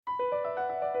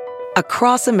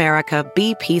Across America,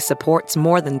 BP supports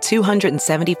more than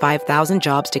 275,000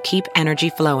 jobs to keep energy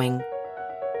flowing.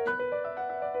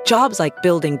 Jobs like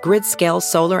building grid-scale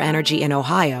solar energy in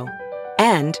Ohio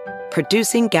and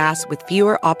producing gas with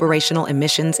fewer operational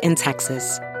emissions in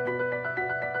Texas.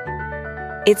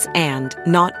 It's and,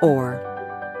 not or.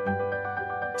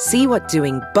 See what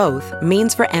doing both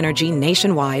means for energy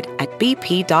nationwide at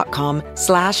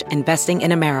bp.com/investing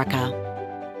in America.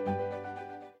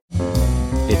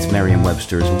 It's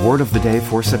Merriam-Webster's Word of the Day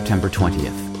for September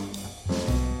 20th.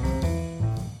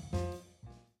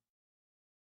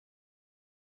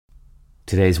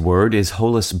 Today's word is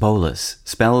holus-bolus,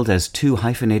 spelled as two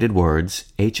hyphenated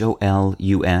words,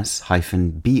 HOLUS-BOLUS.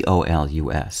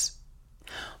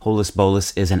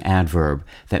 Holus-bolus is an adverb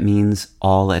that means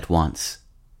all at once.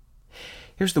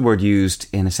 Here's the word used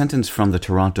in a sentence from the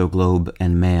Toronto Globe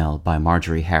and Mail by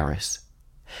Marjorie Harris.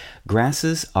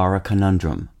 Grasses are a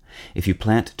conundrum. If you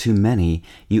plant too many,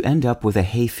 you end up with a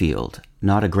hayfield,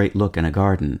 not a great look in a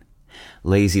garden.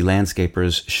 Lazy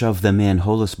landscapers shove them in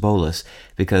holus-bolus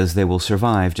because they will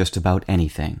survive just about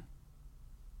anything.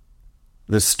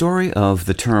 The story of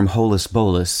the term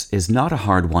holus-bolus is not a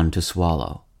hard one to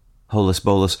swallow.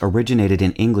 Holus-bolus originated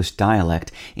in English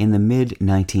dialect in the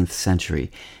mid-19th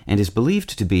century and is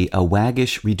believed to be a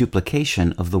waggish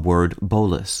reduplication of the word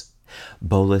bōlos.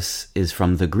 Bōlos is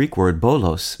from the Greek word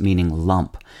bōlos, meaning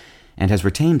lump, and has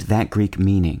retained that Greek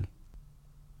meaning.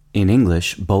 In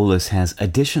English, bōlos has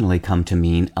additionally come to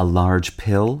mean a large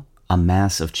pill, a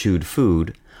mass of chewed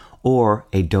food, or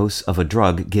a dose of a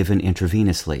drug given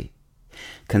intravenously.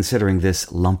 Considering this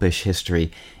lumpish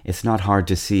history, it's not hard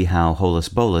to see how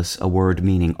holus-bolus, a word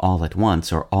meaning all at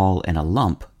once or all in a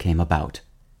lump, came about.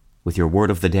 With your Word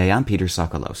of the Day, I'm Peter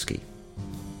Sokolowski.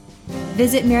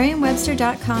 Visit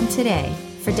Merriam-Webster.com today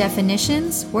for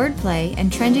definitions, wordplay,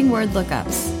 and trending word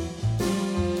lookups.